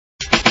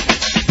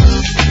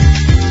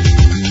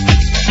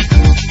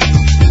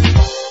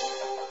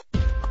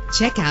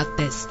Check out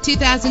this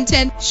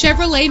 2010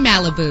 Chevrolet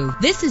Malibu.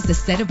 This is the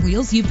set of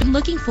wheels you've been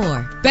looking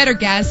for. Better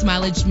gas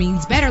mileage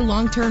means better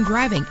long-term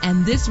driving,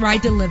 and this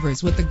ride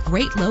delivers with a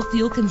great low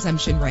fuel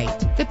consumption rate.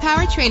 The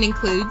powertrain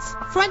includes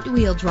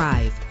front-wheel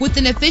drive with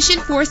an efficient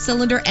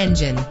 4-cylinder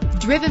engine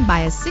driven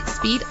by a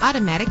 6-speed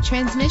automatic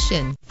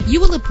transmission.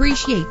 You will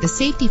appreciate the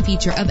safety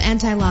feature of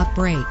anti-lock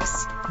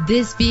brakes.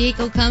 This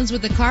vehicle comes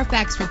with a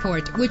Carfax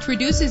report, which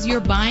reduces your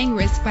buying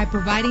risk by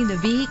providing the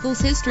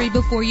vehicle's history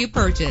before you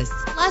purchase.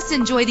 Plus,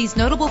 enjoy these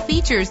notable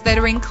features that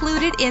are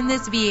included in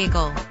this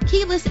vehicle: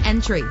 keyless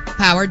entry,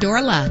 power door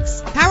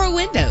locks, power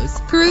windows,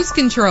 cruise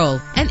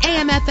control, an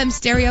AM/FM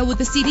stereo with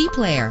a CD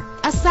player,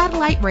 a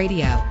satellite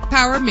radio,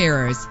 power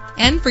mirrors.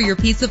 And for your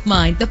peace of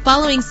mind, the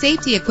following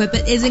safety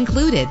equipment is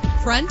included: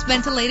 front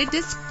ventilated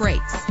disc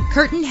brakes,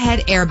 curtain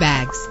head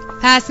airbags,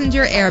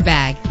 passenger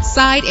airbag,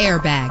 side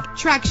airbag,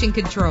 traction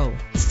control,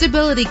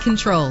 stability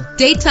control,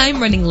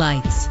 daytime running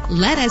lights.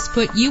 Let us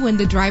put you in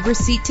the driver's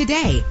seat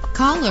today.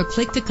 Call or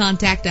click to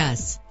contact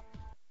us.